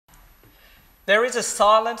There is a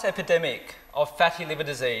silent epidemic of fatty liver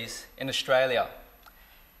disease in Australia.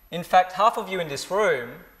 In fact, half of you in this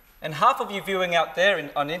room and half of you viewing out there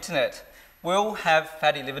on the internet will have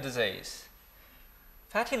fatty liver disease.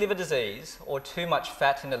 Fatty liver disease, or too much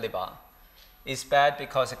fat in the liver, is bad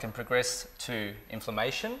because it can progress to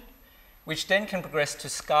inflammation, which then can progress to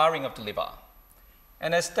scarring of the liver.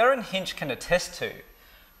 And as Darren Hinch can attest to,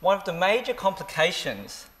 one of the major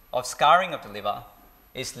complications of scarring of the liver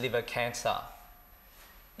is liver cancer.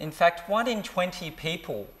 In fact, 1 in 20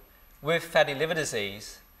 people with fatty liver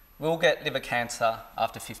disease will get liver cancer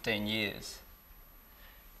after 15 years.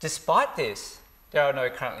 Despite this, there are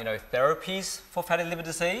currently no therapies for fatty liver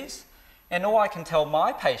disease, and all I can tell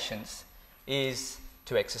my patients is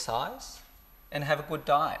to exercise and have a good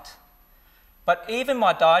diet. But even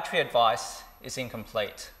my dietary advice is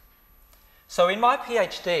incomplete. So in my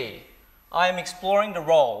PhD, I am exploring the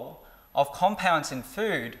role of compounds in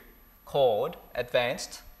food called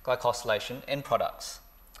advanced glycosylation end products,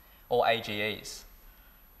 or AGEs.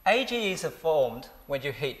 AGEs are formed when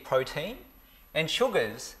you heat protein and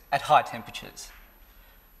sugars at high temperatures.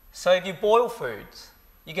 So if you boil foods,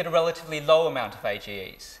 you get a relatively low amount of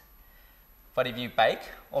AGEs. But if you bake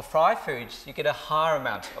or fry foods, you get a higher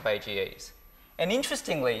amount of AGEs. And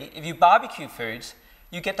interestingly, if you barbecue foods,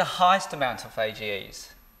 you get the highest amount of AGEs.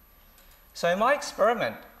 So in my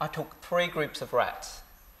experiment, I took 3 groups of rats.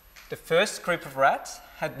 The first group of rats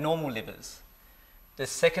had normal livers. The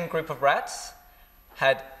second group of rats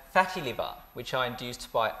had fatty liver, which I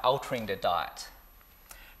induced by altering their diet.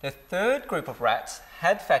 The third group of rats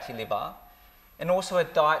had fatty liver and also a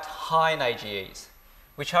diet high in AGEs,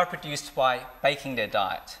 which I produced by baking their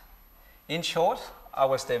diet. In short, I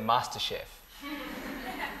was their master chef.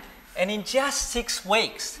 And in just 6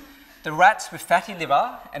 weeks, the rats with fatty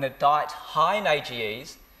liver and a diet high in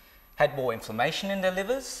AGEs had more inflammation in their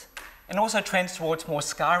livers and also trends towards more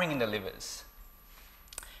scarring in their livers.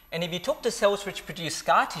 And if you took the cells which produce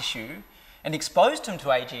scar tissue and exposed them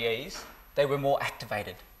to AGEs, they were more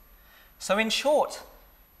activated. So in short,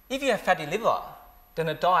 if you have fatty liver, then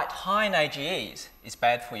a diet high in AGEs is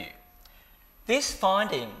bad for you. This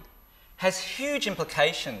finding has huge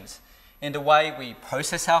implications in the way we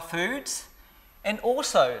process our foods and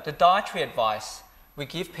also the dietary advice we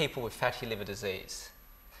give people with fatty liver disease.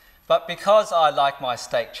 But because I like my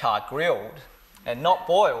steak char grilled and not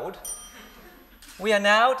boiled, we are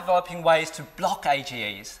now developing ways to block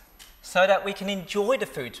AGEs so that we can enjoy the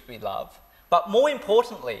foods we love, but more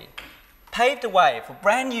importantly, pave the way for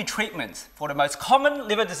brand new treatments for the most common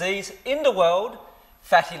liver disease in the world,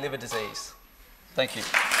 fatty liver disease. Thank you.